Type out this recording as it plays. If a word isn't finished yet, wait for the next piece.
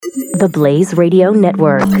The Blaze Radio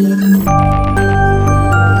Network.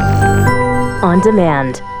 On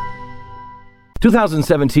demand.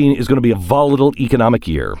 2017 is going to be a volatile economic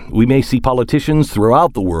year. We may see politicians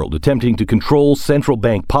throughout the world attempting to control central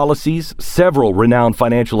bank policies. Several renowned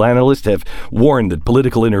financial analysts have warned that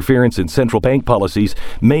political interference in central bank policies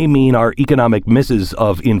may mean our economic misses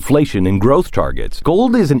of inflation and growth targets.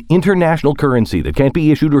 Gold is an international currency that can't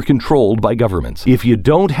be issued or controlled by governments. If you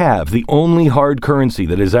don't have the only hard currency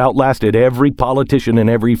that has outlasted every politician and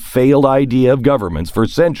every failed idea of governments for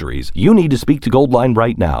centuries, you need to speak to Goldline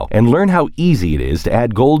right now and learn how easy it is to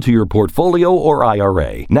add gold to your portfolio or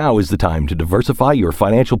IRA. Now is the time to diversify your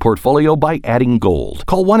financial portfolio by adding gold.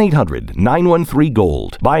 Call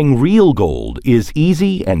 1-800-913-GOLD. Buying real gold is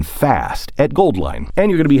easy and fast at Goldline. And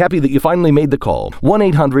you're going to be happy that you finally made the call.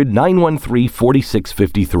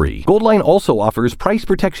 1-800-913-4653. Goldline also offers price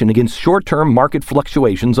protection against short-term market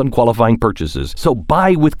fluctuations on qualifying purchases. So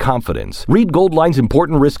buy with confidence. Read Goldline's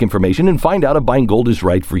important risk information and find out if buying gold is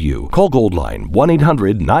right for you. Call Goldline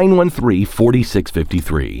 1-800-913-4653.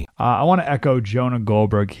 I want to echo Jonah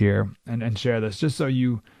Goldberg here and share this just so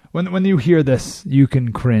you, when you hear this, you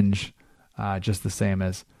can cringe just the same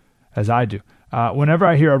as I do. Whenever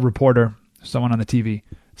I hear a reporter, someone on the TV,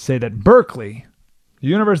 say that Berkeley, the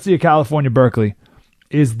University of California, Berkeley,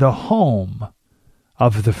 is the home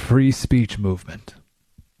of the free speech movement.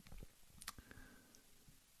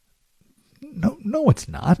 No, it's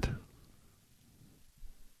not.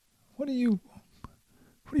 What are you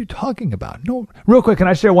talking about? No. Real quick, can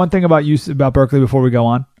I share one thing about Berkeley before we go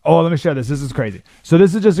on? Oh, let me share this. This is crazy. So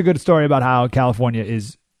this is just a good story about how California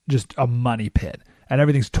is just a money pit and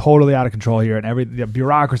everything's totally out of control here and the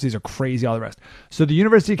bureaucracies are crazy, all the rest. So the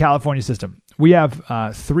University of California system, we have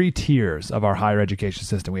 3 tiers of our higher education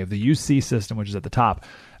system. We have the UC system, which is at the top,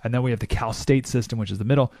 and then we have the Cal State system, which is the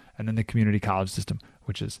middle, and then the community college system,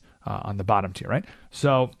 which is on the bottom tier, right?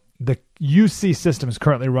 So the UC system is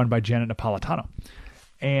currently run by Janet Napolitano.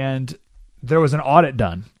 And there was an audit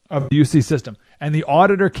done of the UC system. And the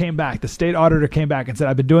auditor came back, the state auditor came back and said,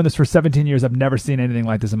 I've been doing this for 17 years. I've never seen anything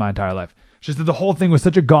like this in my entire life. It's just that the whole thing was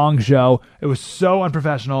such a gong show. It was so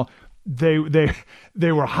unprofessional. They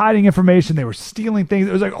were hiding information. They were stealing things.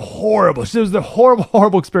 It was like horrible. It was the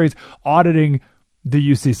horrible experience auditing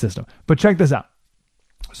the UC system. But check this out.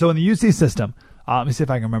 So in the UC system, let me see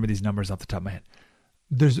if I can remember these numbers off the top of my head.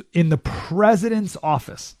 There's in the president's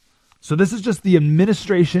office. So this is just the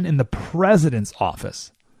administration in the president's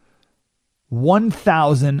office.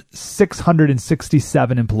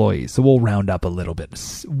 1,667 employees. So we'll round up a little bit.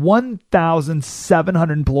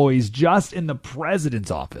 1,700 employees just in the president's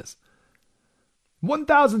office.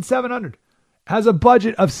 1,700 has a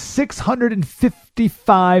budget of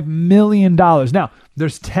 $655 million. Now,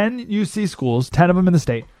 there's 10 UC schools, 10 of them in the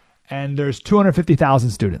state, and there's 250,000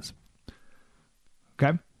 students.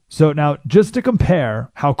 Okay? So now, just to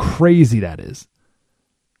compare how crazy that is,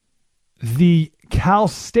 the Cal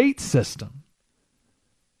State system,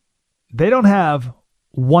 they don't have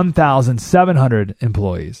 1,700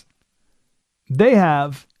 employees. They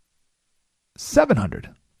have 700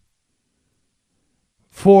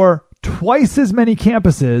 for twice as many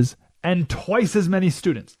campuses and twice as many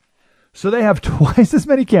students. So they have twice as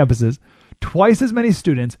many campuses, twice as many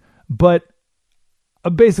students, but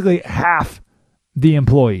basically half the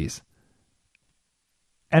employees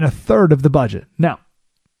and a third of the budget. Now,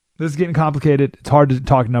 this is getting complicated. It's hard to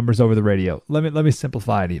talk numbers over the radio. Let me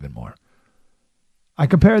simplify it even more. I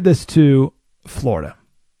compared this to Florida.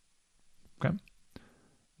 Okay.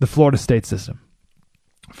 The Florida state system.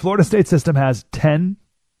 Florida state system has 12.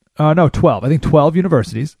 I think 12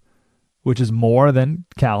 universities, which is more than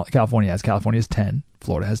California has. California has 10.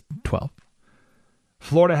 Florida has 12.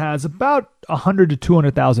 Florida has about 100 to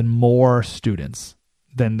 200,000 more students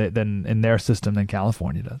than in their system than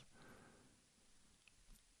California does.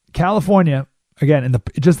 California, again,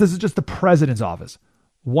 this is just the president's office,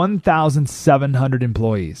 1,700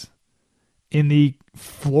 employees. In the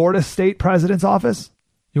Florida state president's office,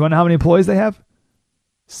 you want to know how many employees they have?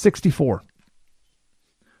 64.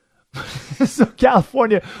 So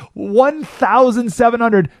California,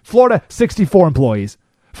 1,700. Florida, 64 employees.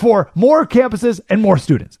 For more campuses and more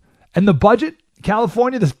students. And the budget,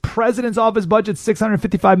 California, the president's office budget,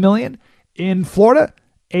 $655 million. In Florida,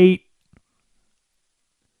 $8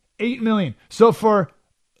 million. So for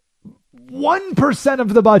 1%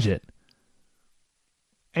 of the budget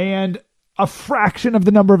and a fraction of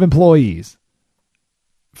the number of employees,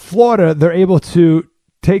 Florida, they're able to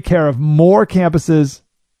take care of more campuses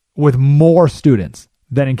with more students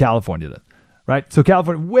than in California does. Right? So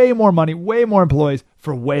California, way more money, way more employees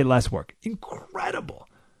for way less work. Incredible.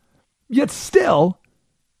 Yet still,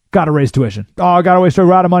 Got to raise tuition. Oh, got to raise tuition.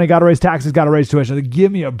 We're out of money. Got to raise taxes. Got to raise tuition.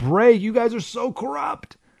 Give me a break. You guys are so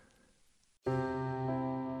corrupt.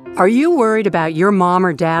 Are you worried about your mom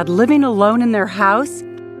or dad living alone in their house?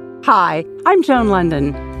 Hi, I'm Joan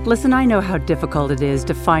London. Listen, I know how difficult it is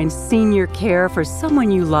to find senior care for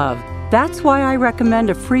someone you love. That's why I recommend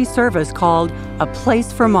a free service called A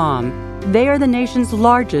Place for Mom. They are the nation's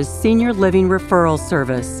largest senior living referral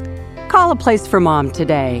service. Call A Place for Mom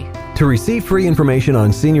today. To receive free information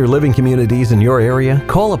on senior living communities in your area,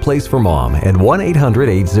 call A Place for Mom at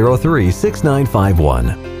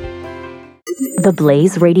 1-800-803-6951. The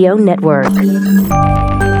Blaze Radio Network.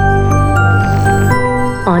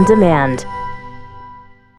 On demand.